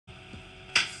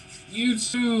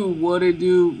YouTube, what it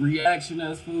do? Reaction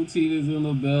S14 is in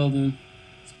the building.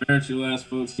 Spiritual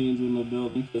S14 is in the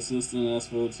building. Consistent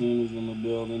S14 is in the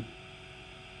building.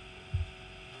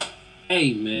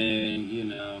 Hey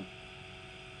man,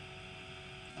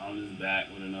 I'm just back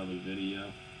with another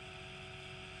video.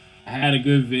 I had a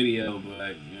good video,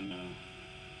 but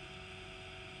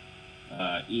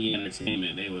E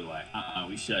Entertainment, they were like,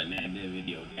 we shutting that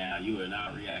video down. You are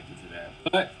not reacting to that.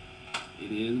 But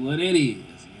it is what it is.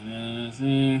 You know what I'm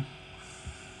saying?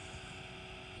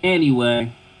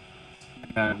 Anyway, I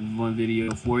got one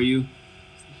video for you.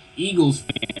 Eagles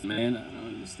fan, man. I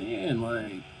don't understand.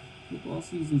 Like, football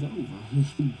season's over.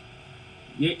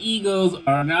 Your Eagles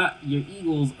are not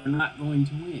going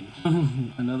to win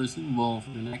another Super Bowl for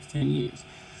the next 10 years.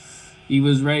 He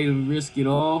was ready to risk it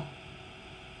all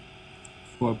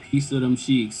for a piece of them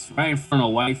cheeks right in front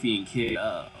of wifey and kid.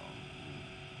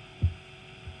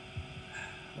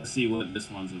 Let's see what this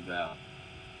one's about.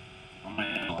 I'm gonna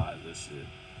analyze this shit.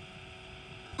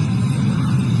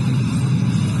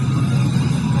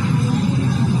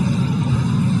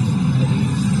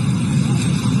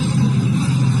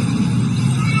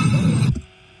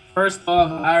 First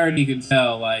off, I already could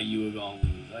tell like you were gonna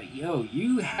lose. Like, yo,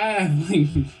 you have like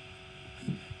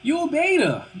you a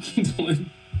beta.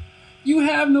 You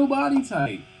have no body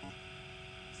type.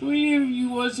 So even if you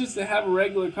was just to have a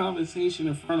regular conversation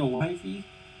in front of wifey,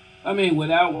 I mean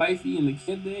without wifey and the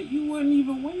kid there, you wouldn't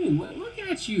even win. Look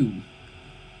at you.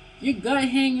 Your gut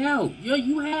hang out. Yo,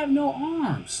 you have no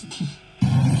arms.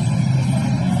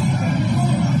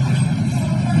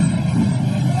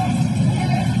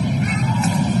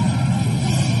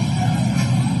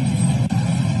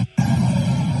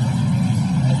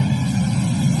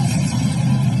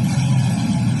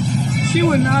 She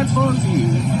would not talk to you.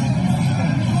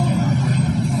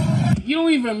 You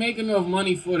don't even make enough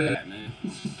money for that, man.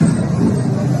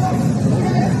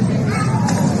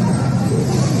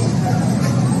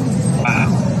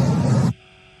 Wow.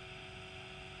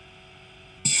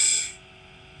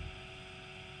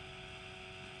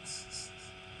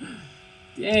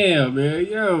 Damn, man.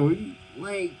 Yo,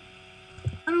 like,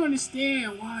 I don't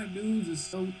understand why dudes are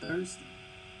so thirsty.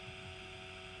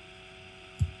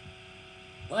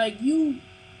 Like, I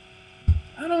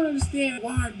don't understand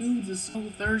why dudes are so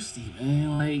thirsty,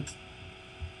 man. Like,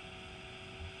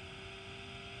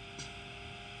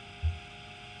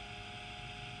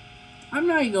 I'm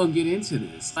not even gonna get into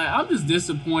this. Like, I'm just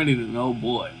disappointed in old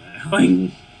boy, man.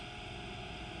 Like,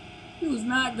 he was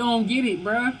not gonna get it,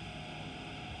 bruh.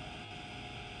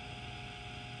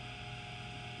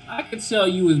 I could tell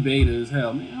you was beta as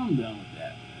hell, man. I'm done with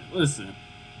that, man. Listen,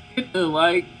 hit the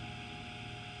like,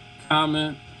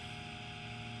 comment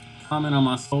on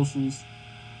my socials.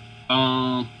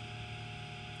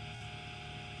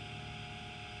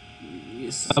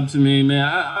 Sub to me, man.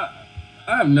 I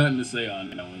have nothing to say on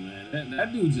that one, man.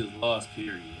 That dude just lost,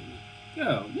 period.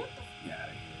 Yo, get the fuck out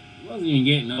of here. He wasn't even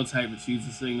getting no type of cheesy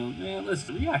signals, man.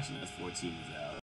 Listen, reaction S14 is out.